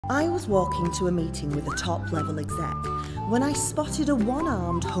I was walking to a meeting with a top-level exec when I spotted a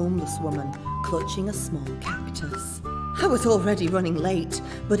one-armed homeless woman clutching a small cactus. I was already running late,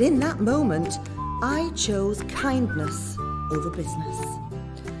 but in that moment, I chose kindness over business.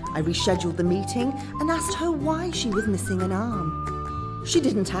 I rescheduled the meeting and asked her why she was missing an arm. She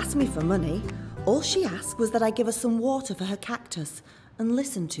didn't ask me for money. All she asked was that I give her some water for her cactus and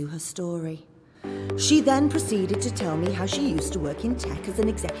listen to her story. She then proceeded to tell me how she used to work in tech as an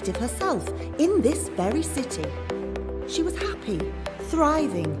executive herself in this very city. She was happy,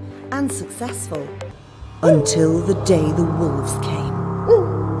 thriving, and successful. Until the day the wolves came.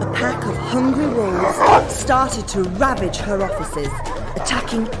 A pack of hungry wolves started to ravage her offices,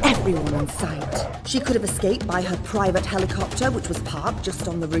 attacking everyone in sight. She could have escaped by her private helicopter, which was parked just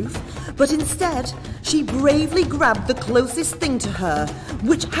on the roof, but instead, she bravely grabbed the closest thing to her,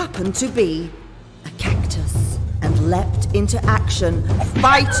 which happened to be a cactus, and leapt into action,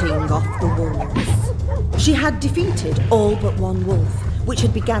 fighting off the wolves. She had defeated all but one wolf, which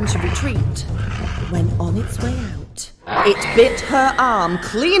had begun to retreat. When on its way out, it bit her arm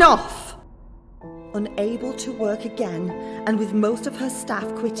clean off. Unable to work again, and with most of her staff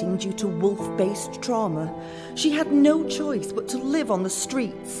quitting due to wolf-based trauma, she had no choice but to live on the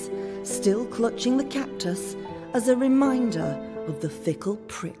streets, still clutching the cactus as a reminder of the fickle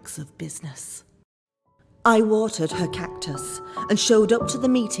pricks of business. I watered her cactus and showed up to the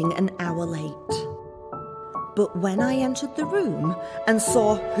meeting an hour late. But when I entered the room and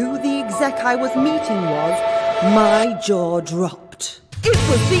saw who the exec I was meeting was, my jaw dropped. It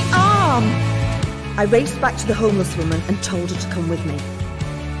was the arm! I raced back to the homeless woman and told her to come with me.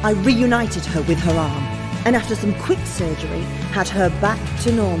 I reunited her with her arm, and after some quick surgery, had her back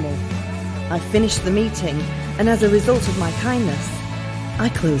to normal. I finished the meeting, and as a result of my kindness, I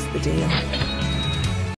closed the deal.